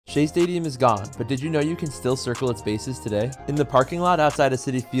Shea Stadium is gone, but did you know you can still circle its bases today? In the parking lot outside of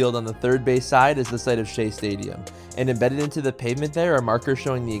Citi Field on the third base side is the site of Shea Stadium, and embedded into the pavement there are markers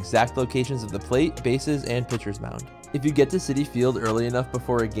showing the exact locations of the plate, bases, and pitcher's mound. If you get to Citi Field early enough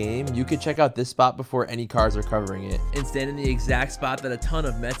before a game, you could check out this spot before any cars are covering it, and stand in the exact spot that a ton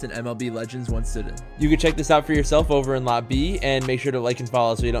of Mets and MLB legends once stood in. You can check this out for yourself over in Lot B, and make sure to like and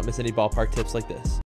follow so you don't miss any ballpark tips like this.